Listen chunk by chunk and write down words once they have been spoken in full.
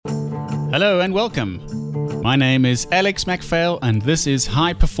Hello and welcome. My name is Alex MacPhail and this is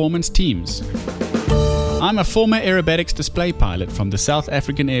High Performance Teams. I'm a former aerobatics display pilot from the South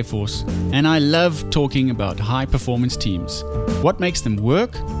African Air Force and I love talking about high performance teams, what makes them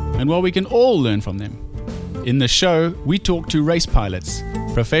work and what we can all learn from them. In the show, we talk to race pilots,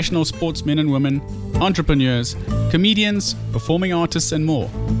 professional sportsmen and women, entrepreneurs, comedians, performing artists and more.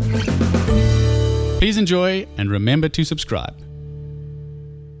 Please enjoy and remember to subscribe.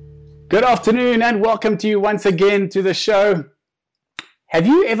 Good afternoon and welcome to you once again to the show. Have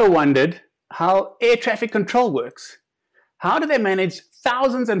you ever wondered how air traffic control works? How do they manage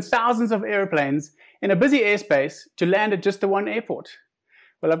thousands and thousands of airplanes in a busy airspace to land at just the one airport?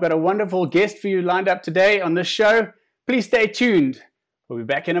 Well, I've got a wonderful guest for you lined up today on this show. Please stay tuned. We'll be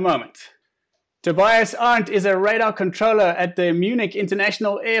back in a moment. Tobias Arndt is a radar controller at the Munich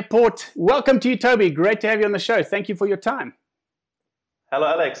International Airport. Welcome to you, Toby. Great to have you on the show. Thank you for your time. Hello,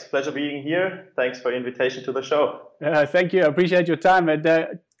 Alex. Pleasure being here. Thanks for the invitation to the show. Thank you. I appreciate your time. And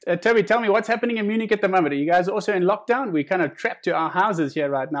Toby, tell me what's happening in Munich at the moment. Are you guys also in lockdown? We're kind of trapped to our houses here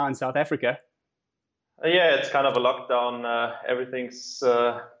right now in South Africa. Yeah, it's kind of a lockdown. Everything's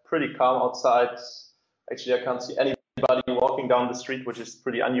pretty calm outside. Actually, I can't see anybody walking down the street, which is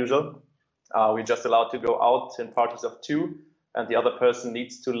pretty unusual. We're just allowed to go out in parties of two, and the other person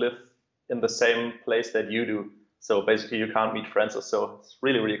needs to live in the same place that you do. So basically, you can't meet friends or so. It's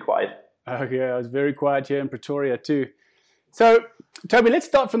really, really quiet. Okay, I was very quiet here in Pretoria too. So, Toby, let's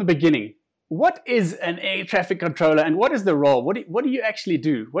start from the beginning. What is an air traffic controller and what is the role? What do you actually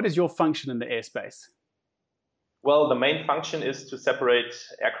do? What is your function in the airspace? Well, the main function is to separate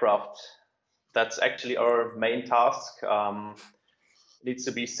aircraft. That's actually our main task. It needs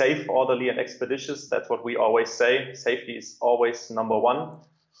to be safe, orderly, and expeditious. That's what we always say. Safety is always number one.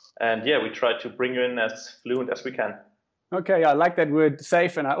 And yeah, we try to bring you in as fluent as we can. Okay, I like that word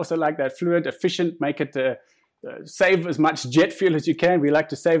safe, and I also like that fluent, efficient, make it save as much jet fuel as you can. We like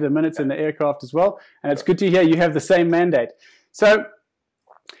to save the minutes in the aircraft as well. And it's good to hear you have the same mandate. So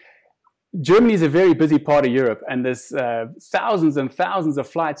Germany is a very busy part of Europe, and there's thousands and thousands of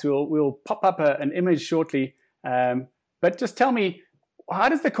flights. We'll pop up an image shortly. But just tell me, how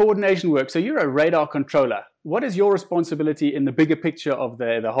does the coordination work? So you're a radar controller. What is your responsibility in the bigger picture of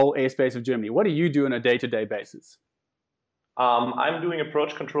the whole airspace of Germany? What do you do on a day-to-day basis? I'm doing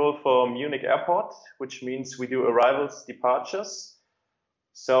approach control for Munich Airport, which means we do arrivals, departures.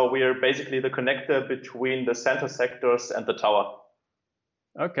 So we are basically the connector between the center sectors and the tower.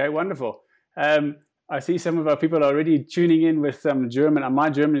 Okay, wonderful. I see some of our people are already tuning in with some German. My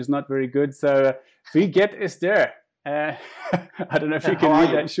German is not very good, so wie geht es dir? I don't know if you can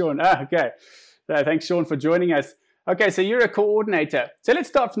read that, Sean. Okay. So thanks, Sean, for joining us. Okay, so you're a coordinator. So let's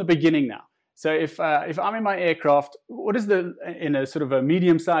start from the beginning now. So if I'm in my aircraft, what is in a sort of a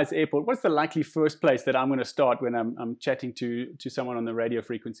medium-sized airport, what's the likely first place that I'm going to start when I'm chatting to someone on the radio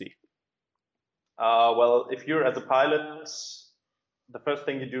frequency? Well, if you're as a pilot, the first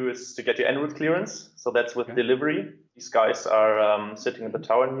thing you do is to get your en route clearance. So that's with delivery. These guys are sitting in the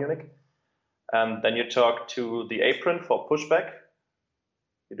tower in Munich. And then you talk to the apron for pushback.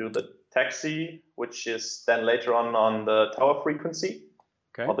 You do the taxi, which is then later on the tower frequency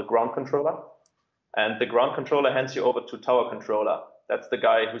or the ground controller. And the ground controller hands you over to tower controller. That's the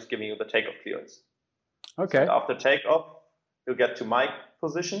guy who's giving you the takeoff clearance. Okay. So after takeoff, you'll get to my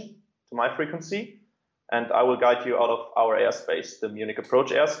position, to my frequency, and I will guide you out of our airspace, the Munich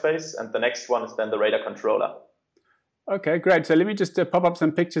approach airspace. And the next one is then the radar controller. Okay, great. So let me just pop up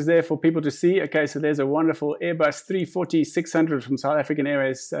some pictures there for people to see. Okay, so there's a wonderful Airbus 340-600 from South African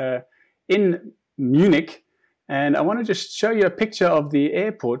Airways in Munich. And I want to just show you a picture of the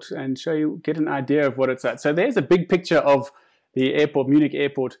airport and get an idea of what it's at. So there's a big picture of the airport, Munich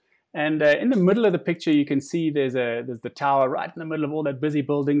Airport. And in the middle of the picture, you can see there's the tower right in the middle of all that busy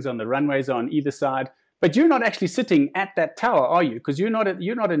buildings on the runways on either side. But you're not actually sitting at that tower, are you? Because you're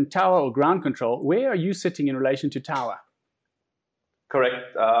not in tower or ground control. Where are you sitting in relation to tower?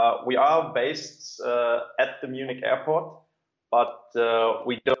 Correct. We are based at the Munich airport, but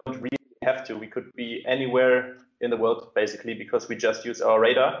we don't really have to. We could be anywhere in the world, basically, because we just use our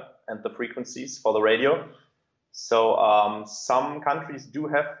radar and the frequencies for the radio. So some countries do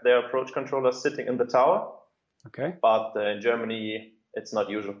have their approach controllers sitting in the tower. Okay. But in Germany, it's not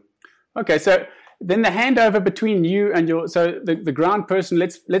usual. Okay, so then the handover between you and the ground person,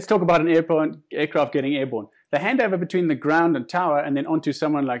 let's talk about an aircraft getting airborne. The handover between the ground and tower and then onto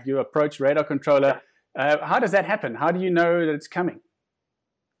someone like your approach radar controller, how does that happen? How do you know that it's coming?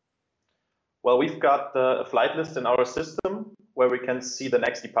 Well, we've got a flight list in our system where we can see the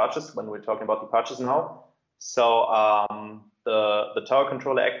next departures when we're talking about departures now. So the tower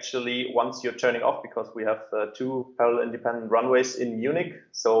controller actually, once you're turning off, because we have two parallel independent runways in Munich.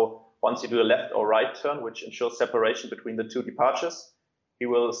 So once you do a left or right turn, which ensures separation between the two departures, he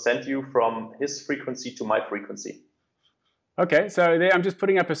will send you from his frequency to my frequency. Okay, so there I'm just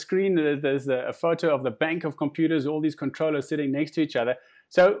putting up a screen. There's a photo of the bank of computers, all these controllers sitting next to each other.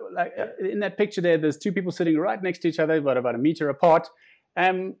 So like in that picture there's two people sitting right next to each other, about a meter apart.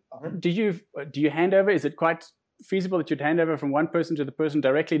 Do you hand over? Is it quite feasible that you'd hand over from one person to the person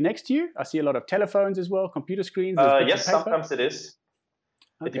directly next to you? I see a lot of telephones as well, computer screens. Yes, sometimes it is.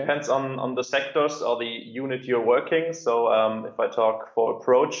 Okay. It depends on the sectors or the unit you're working. So if I talk for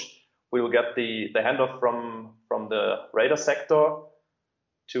approach, we will get the handoff from the radar sector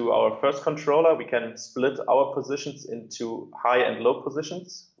to our first controller. We can split our positions into high and low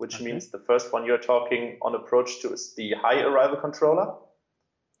positions, which means the first one you're talking on approach to is the high arrival controller.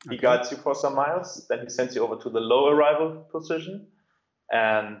 He guides you for some miles, then he sends you over to the low arrival position.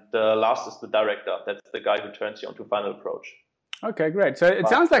 And the last is the director. That's the guy who turns you onto final approach. Okay, great. So it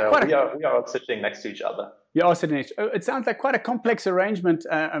sounds like quite we are sitting next to each other. You are sitting next. It sounds like quite a complex arrangement,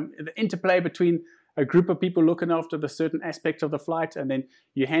 the interplay between a group of people looking after the certain aspects of the flight and then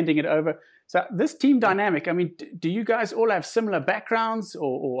you're handing it over. So this team dynamic, I mean, do you guys all have similar backgrounds,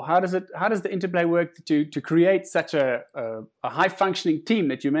 or how does the interplay work to create such a high functioning team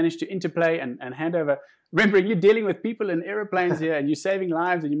that you manage to interplay and hand over? Remembering you're dealing with people in airplanes here and you're saving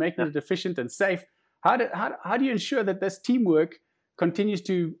lives and you're making it efficient and safe. How do you ensure that this teamwork continues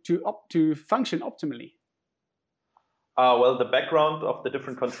to function optimally? Well, the background of the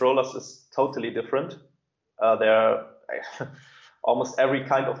different controllers is totally different. There are almost every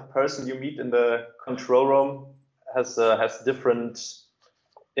kind of person you meet in the control room has different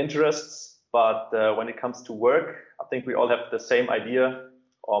interests. But when it comes to work, I think we all have the same idea,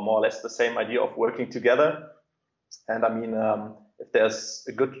 or more or less the same idea of working together. And I mean, if there's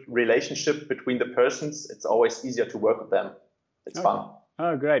a good relationship between the persons, it's always easier to work with them. It's fun.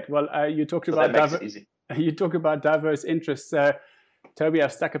 Oh, great. Well, you talked about that makes it easy. You talk about diverse interests. Toby,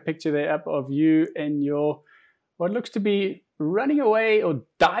 I've stuck a picture there up of you in your what looks to be running away or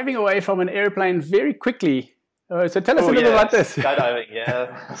diving away from an airplane very quickly. So tell us a little about this. Skydiving, yeah.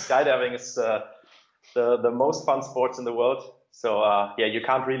 Skydiving is the most fun sports in the world. So you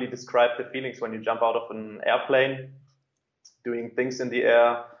can't really describe the feelings when you jump out of an airplane, doing things in the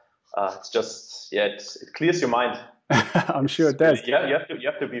air. It's just, it clears your mind. I'm sure it does. Yeah, you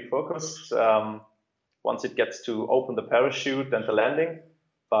have to be focused. Once it gets to open the parachute and the landing,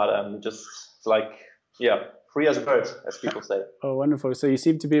 but just like, free as a bird, as people say. Oh, wonderful. So you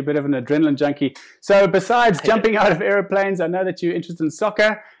seem to be a bit of an adrenaline junkie. So besides jumping out of airplanes, I know that you're interested in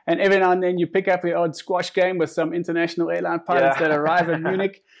soccer, and every now and then you pick up the odd squash game with some international airline pilots that arrive in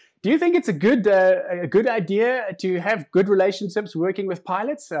Munich. Do you think it's a good idea to have good relationships working with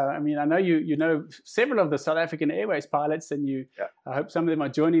pilots? I mean, I know you know several of the South African Airways pilots, and I hope some of them are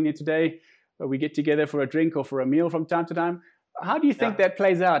joining you today. We get together for a drink or for a meal from time to time. How do you think that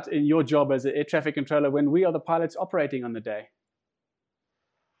plays out in your job as an air traffic controller when we are the pilots operating on the day?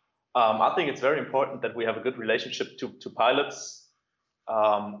 I think it's very important that we have a good relationship to pilots.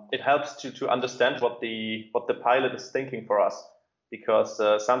 It helps to understand what the pilot is thinking for us, because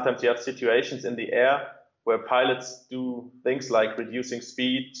sometimes you have situations in the air where pilots do things like reducing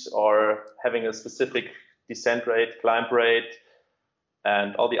speed or having a specific descent rate, climb rate,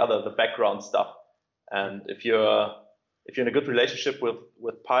 and all the background stuff. And if you're in a good relationship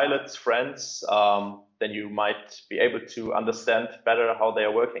with pilots, friends, then you might be able to understand better how they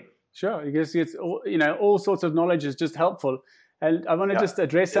are working. Sure, because it's all sorts of knowledge is just helpful. And I want to just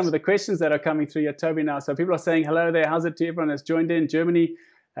address some of the questions that are coming through your Toby now. So people are saying hello there. How's it to everyone that's joined in Germany?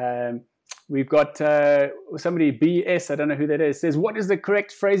 We've got somebody, BS, I don't know who that is, says, what is the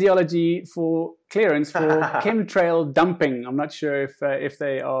correct phraseology for clearance for chemtrail dumping? I'm not sure if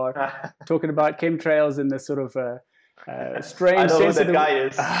they are talking about chemtrails in this sort of strange sense. I know who that guy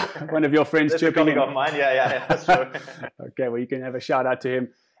is. One of your friends chirping in. Of mine. Yeah, sure. Okay, well, you can have a shout out to him.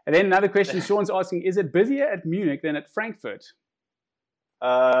 And then another question, Sean's asking, is it busier at Munich than at Frankfurt?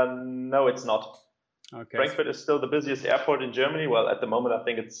 No, it's not. Okay. Frankfurt is still the busiest airport in Germany. Well, at the moment, I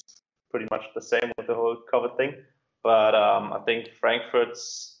think it's pretty much the same with the whole COVID thing. But I think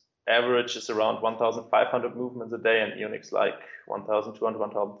Frankfurt's average is around 1,500 movements a day, and Munich's like 1,200,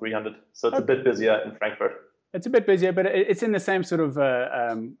 1,300. So it's a bit busier in Frankfurt. It's a bit busier, but it's in the same sort of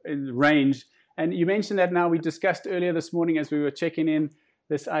range. And you mentioned that now we discussed earlier this morning as we were checking in,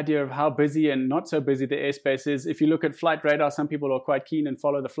 this idea of how busy and not so busy the airspace is. If you look at Flight Radar, some people are quite keen and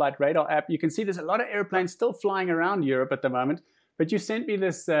follow the Flight Radar app. You can see there's a lot of airplanes still flying around Europe at the moment. But you sent me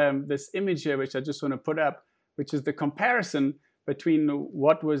this image here, which I just want to put up, which is the comparison between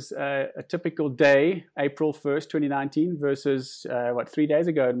what was a typical day, April 1st, 2019, versus 3 days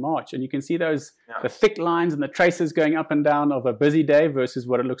ago in March. And you can see those, the thick lines and the traces going up and down of a busy day versus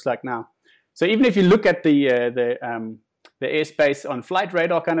what it looks like now. So even if you look at the airspace on flight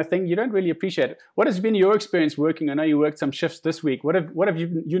radar kind of thing, you don't really appreciate it. What has been your experience working? I know you worked some shifts this week. What have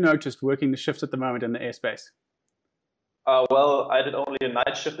you noticed working the shifts at the moment in the airspace? Well, I did only a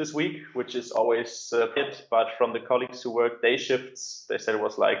night shift this week, which is always a bit, but from the colleagues who work day shifts, they said it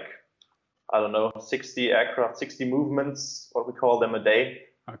was like, I don't know, 60 aircraft, 60 movements, what we call them, a day.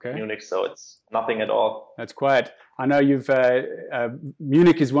 Okay. Munich, so it's nothing at all. That's quiet. I know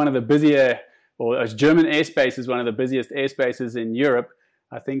Munich is one of the busier, or German airspace is one of the busiest airspaces in Europe.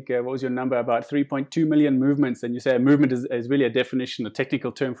 I think, what was your number? About 3.2 million movements. And you say a movement is really a definition, a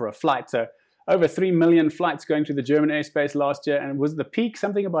technical term for a flight. So over 3 million flights going through the German airspace last year. And was the peak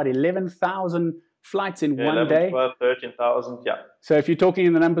something about 11,000 flights in one 11, day? 12, 13,000, yeah. So if you're talking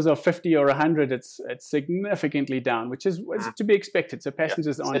in the numbers of 50 or 100, it's significantly down, which is to be expected. So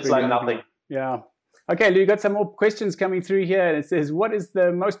passengers aren't it's really like nothing. Yeah. Okay, Lou, you got some more questions coming through here. And it says, what is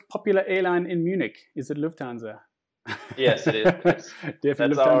the most popular airline in Munich? Is it Lufthansa? Yes, it is.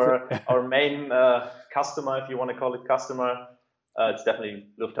 Definitely That's Lufthansa. our main customer, if you want to call it customer. It's definitely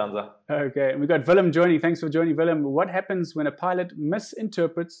Lufthansa. Okay, and we've got Willem joining. Thanks for joining, Willem. What happens when a pilot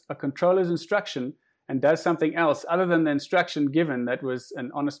misinterprets a controller's instruction and does something else other than the instruction given that was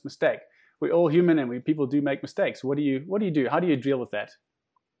an honest mistake? We're all human and people do make mistakes. What do you do? How do you deal with that?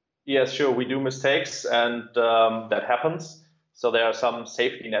 Yes, sure. We do mistakes and that happens. So there are some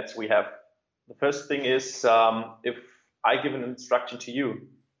safety nets we have. The first thing is if I give an instruction to you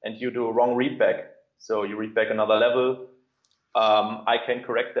and you do a wrong readback, so you read back another level, I can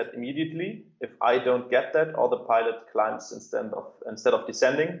correct that immediately. If I don't get that, or the pilot climbs instead of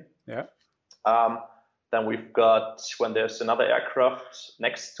descending. Yeah. Then we've got, when there's another aircraft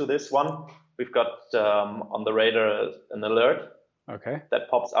next to this one, we've got on the radar an alert. Okay. That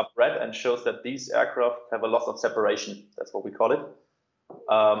pops up red and shows that these aircraft have a loss of separation. That's what we call it.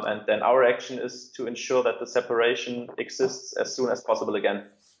 And then our action is to ensure that the separation exists as soon as possible again.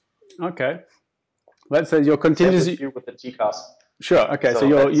 Okay. Let's say your contingency with the TCAS. Sure. Okay. So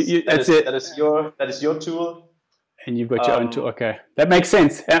that is your tool. And you've got your own tool. Okay, that makes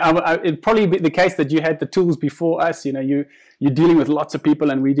sense. It'd probably be the case that you had the tools before us. You know, you're dealing with lots of people,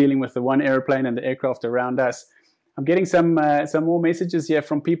 and we're dealing with the one airplane and the aircraft around us. I'm getting some more messages here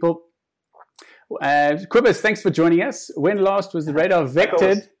from people. Quibus, thanks for joining us. When last was the radar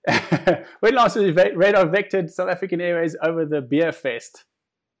vectored? When last was the radar vectored South African Airways over the Beer Fest?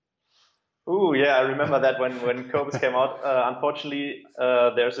 Oh yeah, I remember that when Cobus came out. Unfortunately,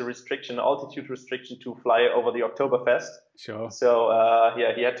 there's a restriction, altitude restriction to fly over the Oktoberfest. Sure. So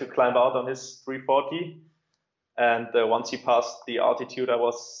he had to climb out on his 340, and once he passed the altitude, I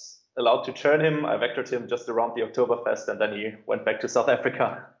was allowed to turn him. I vectored him just around the Oktoberfest, and then he went back to South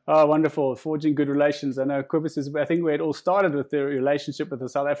Africa. Oh, wonderful. Forging good relations. I know Quibus is, I think where it all started with the relationship with the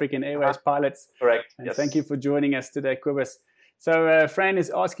South African Airways pilots. Correct. And yes. Thank you for joining us today, Quibus. So Fran is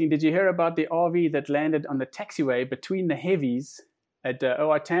asking, did you hear about the RV that landed on the taxiway between the heavies at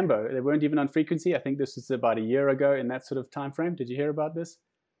OR Tambo? They weren't even on frequency. I think this was about a year ago in that sort of time frame. Did you hear about this?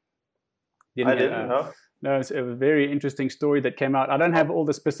 I didn't know. No, it's a very interesting story that came out. I don't have all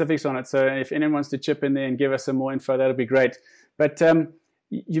the specifics on it, so if anyone wants to chip in there and give us some more info, that'll be great. But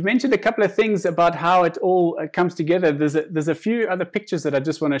you mentioned a couple of things about how it all comes together. There's a few other pictures that I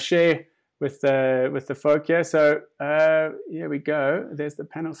just want to share with the folk here. So here we go. There's the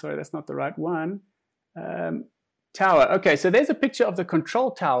panel. Sorry, that's not the right one. Tower. Okay, so there's a picture of the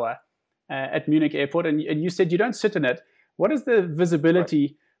control tower at Munich Airport, and you said you don't sit in it. What is the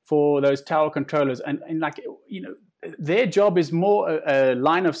visibility for those tower controllers? And like, you know, their job is more a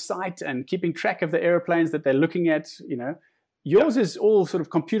line of sight and keeping track of the airplanes that they're looking at, you know. Yours is all sort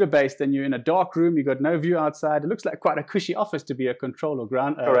of computer based, and you're in a dark room, you've got no view outside. It looks like quite a cushy office to be a control or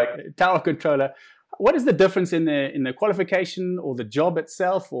tower controller. What is the difference in the qualification or the job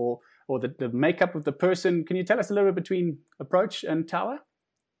itself or the makeup of the person? Can you tell us a little bit between approach and tower?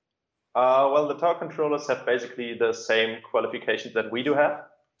 Well, the tower controllers have basically the same qualifications that we do have.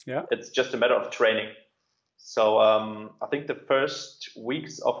 Yeah. It's just a matter of training. So I think the first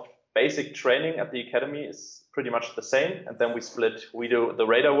weeks of basic training at the academy is pretty much the same. And then we split. We do the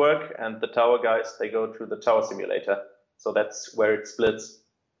radar work, and the tower guys, they go through the tower simulator. So that's where it splits.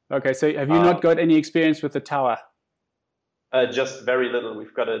 Okay. So have you not got any experience with the tower? Just very little.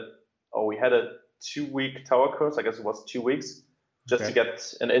 We had a 2-week tower course. I guess it was 2 weeks just to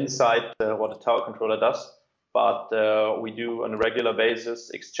get an insight what a tower controller does. But we do on a regular basis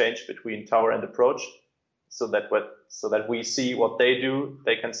exchange between tower and approach. so that we see what they do,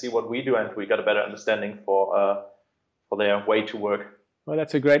 they can see what we do, and we got a better understanding for their way to work. Well,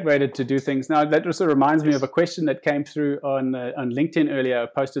 that's a great way to do things. Now, that also reminds me of a question that came through on LinkedIn earlier. I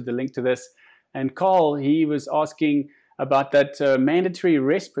posted the link to this. And Carl, he was asking about that mandatory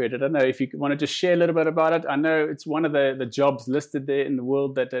rest period. I don't know if you want to just share a little bit about it. I know it's one of the jobs listed there in the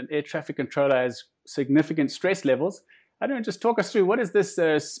world that an air traffic controller has significant stress levels. I don't know, just talk us through, what is this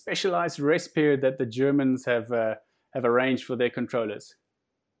specialized rest period that the Germans have arranged for their controllers?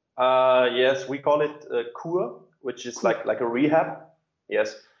 Yes, we call it Kur, which is like a rehab.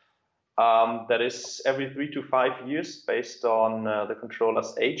 Yes. That is every 3 to 5 years based on the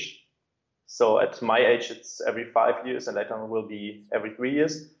controller's age. So at my age, it's every 5 years, and later on will be every 3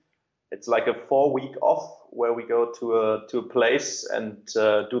 years. It's like a 4-week off where we go to a place and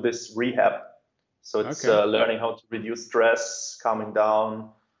do this rehab. So it's learning how to reduce stress, calming down,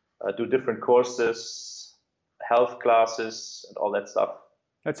 do different courses, health classes, and all that stuff.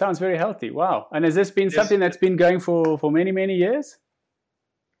 That sounds very healthy. Wow. And has this been something that's been going for many, many years?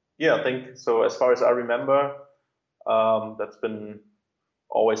 Yeah, I think so. As far as I remember, that's been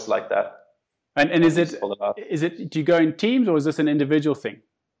always like that. And is it, do you go in teams, or is this an individual thing?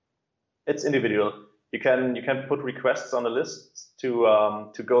 It's individual. You can put requests on the list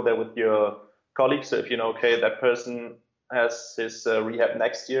to go there with your colleagues. So if you know, okay, that person has his rehab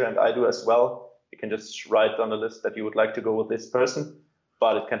next year and I do as well, you can just write on the list that you would like to go with this person.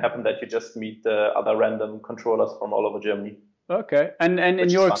 But it can happen that you just meet other random controllers from all over Germany. Okay, and in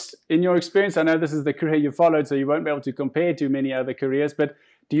your experience, I know this is the career you followed, so you won't be able to compare to many other careers, but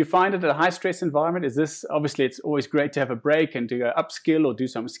do you find it a high stress environment? Is this, obviously it's always great to have a break and to go upskill or do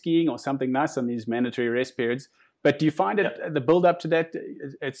some skiing or something nice on these mandatory rest periods, but do you find it, the build up to that,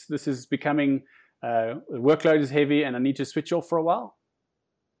 this is becoming, the workload is heavy and I need to switch off for a while?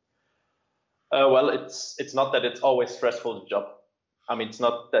 Well, it's not that it's always stressful, the job. I mean, it's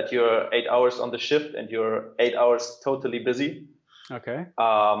not that you're 8 hours on the shift and you're 8 hours totally busy. Okay.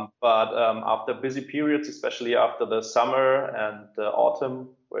 But after busy periods, especially after the summer and the autumn,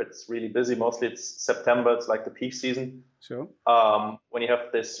 where it's really busy, mostly it's September, it's like the peak season. Sure. When you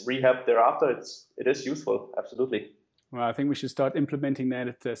have this rehab thereafter, it is useful, absolutely. Well, I think we should start implementing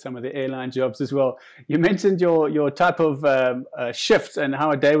that at some of the airline jobs as well. You mentioned your type of shifts and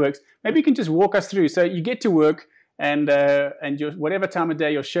how a day works. Maybe you can just walk us through. So you get to work, and your, whatever time of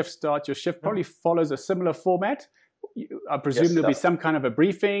day your shift starts, your shift probably follows a similar format. I presume there'll be some kind of a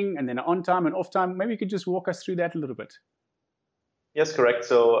briefing and then an on time and off time. Maybe you could just walk us through that a little bit. Yes, correct.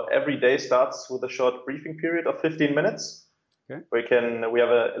 So every day starts with a short briefing period of 15 minutes. Okay. We have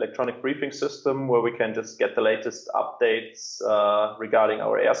an electronic briefing system where we can just get the latest updates regarding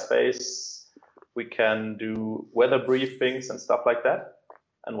our airspace. We can do weather briefings and stuff like that.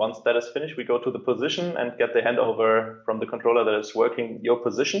 And once that is finished, we go to the position and get the handover from the controller that is working your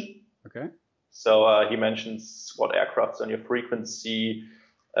position. Okay. So he mentions what aircraft's on your frequency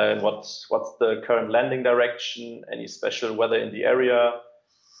and what's the current landing direction, any special weather in the area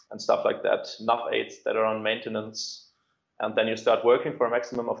and stuff like that, nav aids that are on maintenance. And then you start working for a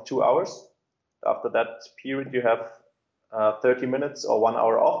maximum of 2 hours. After that period, you have 30 minutes or 1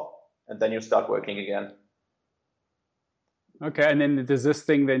 hour off, and then you start working again. Okay, and then does this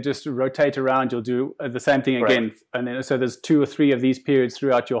thing then just rotate around? You'll do the same thing again, right. And then so there's 2 or 3 of these periods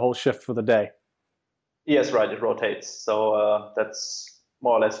throughout your whole shift for the day. Yes, right. It rotates, so that's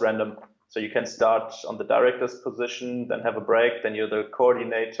more or less random. So you can start on the director's position, then have a break, then you're the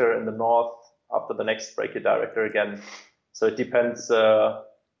coordinator in the north. After the next break, you're director again. So it depends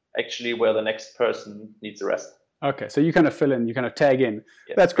actually where the next person needs a rest. Okay, so you kind of fill in, you kind of tag in.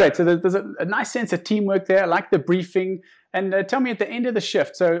 Yes. That's great. So there's a nice sense of teamwork there. I like the briefing. And tell me at the end of the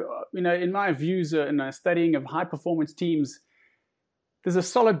shift, so, in my views in studying of high performance teams, there's a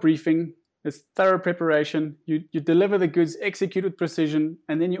solid briefing, there's thorough preparation, you deliver the goods, execute with precision,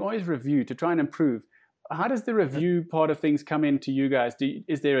 and then you always review to try and improve. How does the review part of things come in to you guys?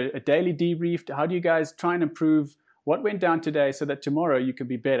 Is there a daily debrief? How do you guys try and improve what went down today so that tomorrow you can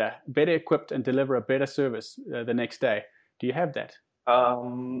be better equipped and deliver a better service the next day? Do you have that?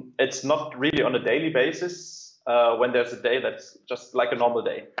 It's not really on a daily basis. When there's a day that's just like a normal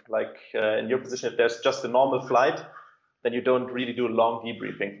day, like in your position, if there's just a normal flight, then you don't really do a long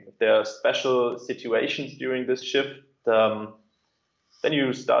debriefing. If there are special situations during this shift, then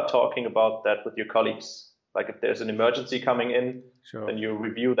you start talking about that with your colleagues. Like if there's an emergency coming in, sure. Then you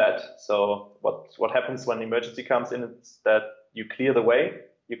review that. So what happens when emergency comes in is that you clear the way,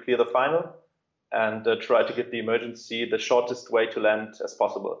 you clear the final, and try to get the emergency the shortest way to land as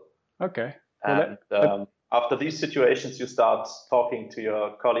possible. Okay. Well, and after these situations, you start talking to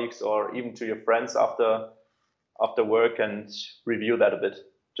your colleagues or even to your friends after after work and review that a bit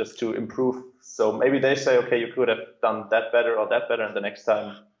just to improve. So maybe they say, okay, you could have done that better or that better, and the next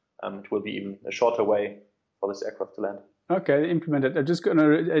time it will be even a shorter way for this aircraft to land. Okay, implement it. I'm just going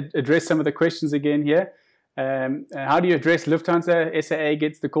to address some of the questions again here. How do you address Lufthansa? SAA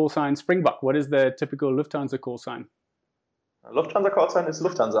gets the call sign Springbok. What is the typical Lufthansa call sign? Lufthansa call sign is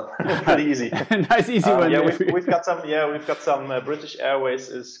Lufthansa. Pretty easy. Nice, easy one. Yeah, we've got some. Yeah, we've got some. British Airways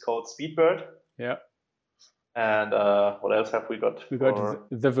is called Speedbird. Yeah. And what else have we got? We got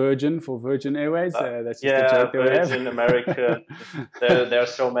the Virgin for Virgin Airways. That's just yeah, a joke that Virgin, America. there are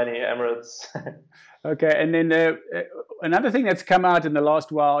so many. Emirates. Okay, and then another thing that's come out in the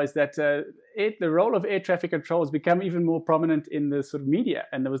last while is that the role of air traffic control has become even more prominent in the sort of media.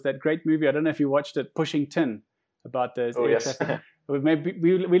 And there was that great movie, I don't know if you watched it, Pushing Tin, about those air traffic. Maybe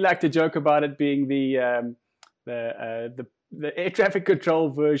we like to joke about it being the air traffic control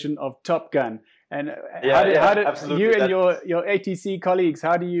version of Top Gun. And how did you and your ATC colleagues,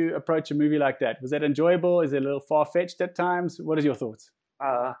 how do you approach a movie like that? Was that enjoyable? Is it a little far-fetched at times? What are your thoughts?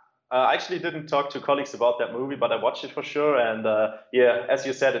 I actually didn't talk to colleagues about that movie, but I watched it for sure. And yeah, as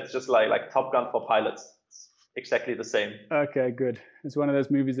you said, it's just like Top Gun for pilots. It's exactly the same. Okay, good. It's one of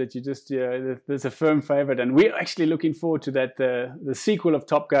those movies that you just, there's a firm favorite. And we're actually looking forward to that, the sequel of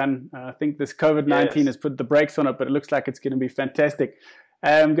Top Gun. I think this COVID-19 has put the brakes on it, but it looks like it's going to be fantastic.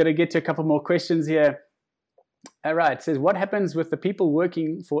 I'm going to get to a couple more questions here. All right. It says, what happens with the people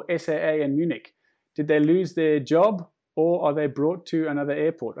working for SAA in Munich? Did they lose their job or are they brought to another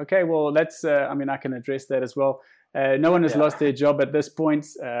airport? Okay, well, that's, I can address that as well. No one has lost their job at this point.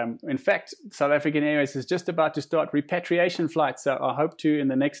 In fact, South African Airways is just about to start repatriation flights. So I hope to, in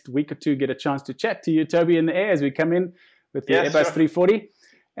the next week or two, get a chance to chat to you, Toby, in the air as we come in with the Airbus 340.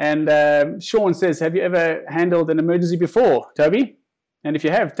 And Sean says, have you ever handled an emergency before, Toby? And if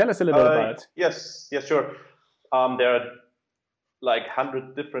you have, tell us a little bit about it. Yes, sure. There are like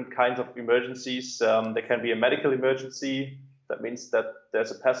 100 different kinds of emergencies. There can be a medical emergency. That means that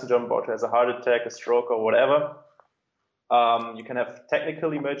there's a passenger on board who has a heart attack, a stroke, or whatever. You can have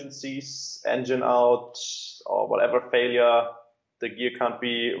technical emergencies, engine out, or whatever failure. The gear can't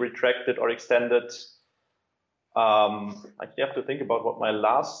be retracted or extended. I have to think about what my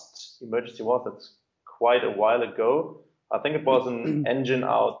last emergency was. That's quite a while ago. I think it was an engine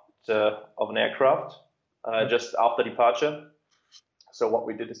out of an aircraft just after departure. So what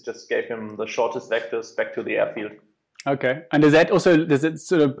we did is just gave him the shortest vectors back to the airfield. Okay. And does it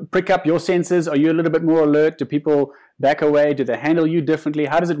sort of prick up your senses? Are you a little bit more alert? Do people back away? Do they handle you differently?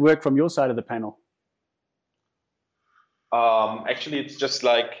 How does it work from your side of the panel? Actually, it's just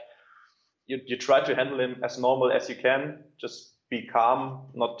like you try to handle him as normal as you can. Just be calm,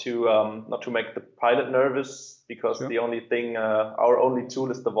 not to make the pilot nervous, because the only thing, our only tool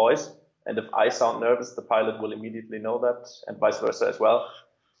is the voice. And if I sound nervous, the pilot will immediately know that, and vice versa as well.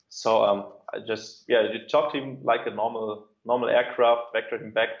 So you talk to him like a normal aircraft, vector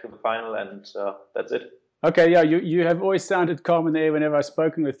him back to the final, and that's it. Okay, yeah, you have always sounded calm in the air whenever I've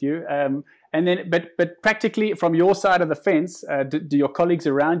spoken with you. And then, but practically from your side of the fence, do your colleagues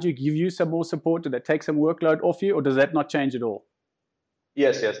around you give you some more support? Do they take some workload off you, or does that not change at all?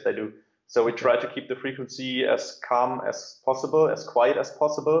 Yes, they do. So we try to keep the frequency as calm as possible, as quiet as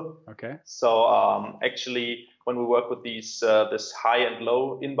possible. Okay. So actually, when we work with this high and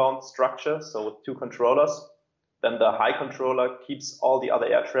low inbound structure, so with two controllers, then the high controller keeps all the other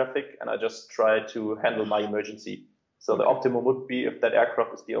air traffic, and I just try to handle my emergency. So the optimum would be if that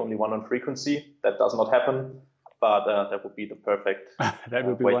aircraft is the only one on frequency. That does not happen, but that would be the perfect that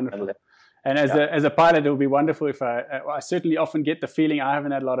would be wonderful. And as a pilot, it would be wonderful if I certainly often get the feeling, I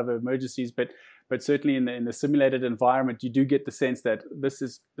haven't had a lot of emergencies, but certainly in the simulated environment, you do get the sense that this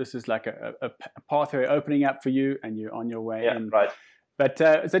is like a pathway opening up for you, and you're on your way in. Right. But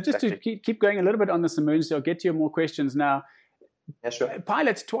so just to keep going a little bit on this emergency, I'll get to your more questions now. Yeah, sure.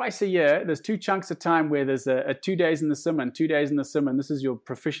 Pilots twice a year, there's 2 chunks of time where there's a 2 days in the sim and 2 days in the sim, and this is your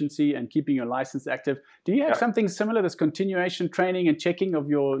proficiency and keeping your license active. Do you have something similar, this continuation training and checking of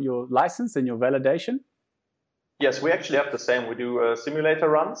your license and your validation? Yes, we actually have the same. We do simulator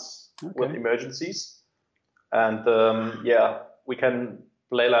runs with emergencies, and we can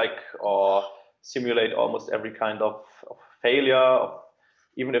play or simulate almost every kind of failure,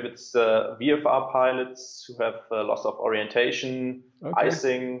 even if it's VFR pilots who have loss of orientation,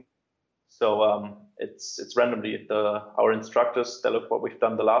 icing. So it's randomly. Our instructors, they look what we've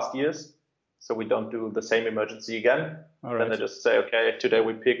done the last years, so we don't do the same emergency again. All right. Then they just say, okay, today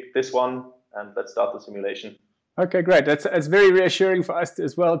we pick this one, and let's start the simulation. Okay, great. It's very reassuring for us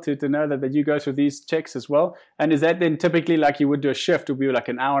as well to know that you go through these checks as well. And is that then typically like you would do a shift? It would be like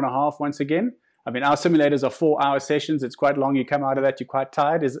an hour and a half once again? I mean, our simulators are 4-hour sessions. It's quite long. You come out of that, you're quite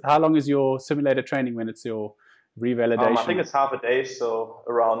tired. How long is your simulator training when it's your revalidation? I think it's half a day, so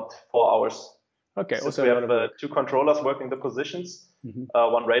around 4 hours. Okay. Since also, we have 2 controllers working the positions,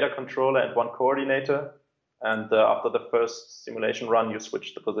 one radar controller and one coordinator. And after the first simulation run, you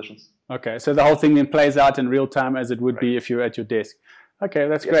switch the positions. Okay, so the whole thing then plays out in real time as it would be if you're at your desk. Okay,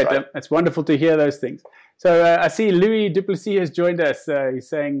 that's great. Right. It's wonderful to hear those things. So I see Louis Duplessis has joined us. He's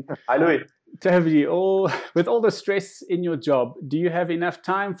saying, "Hi, Louis. Toby, with all the stress in your job, do you have enough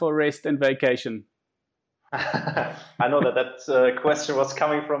time for rest and vacation?" I know that question was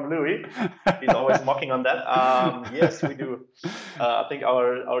coming from Louis. He's always mocking on that. Yes, we do. I think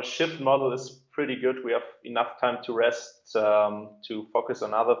our shift model is pretty good. We have enough time to rest, to focus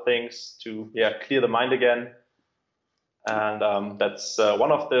on other things, to clear the mind again. And that's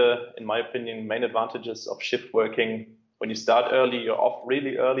one of the, in my opinion, main advantages of shift working. When you start early, you're off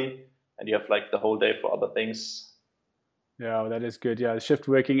really early, and you have like the whole day for other things. Yeah, that is good. Yeah, shift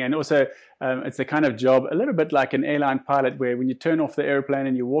working. And also it's the kind of job, a little bit like an airline pilot, where when you turn off the airplane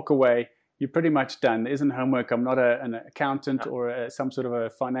and you walk away, you're pretty much done. There isn't homework. I'm not an accountant or some sort of a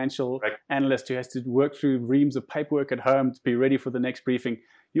financial analyst who has to work through reams of paperwork at home to be ready for the next briefing.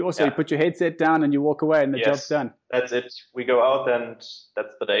 You also you put your headset down and you walk away and the job's done. That's it. We go out and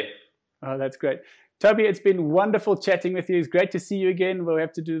that's the day. Oh, that's great. Toby, it's been wonderful chatting with you. It's great to see you again. We'll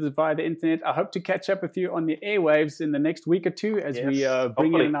have to do this via the internet. I hope to catch up with you on the airwaves in the next week or two as we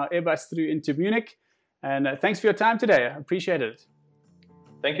bring in our Airbus through into Munich. And thanks for your time today. I appreciate it.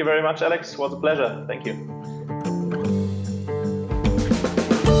 Thank you very much, Alex. It was a pleasure. Thank you.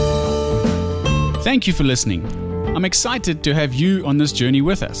 Thank you for listening. I'm excited to have you on this journey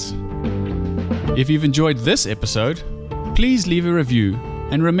with us. If you've enjoyed this episode, please leave a review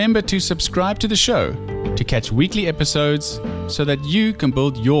and remember to subscribe to the show to catch weekly episodes so that you can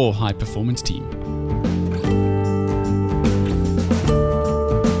build your high-performance team.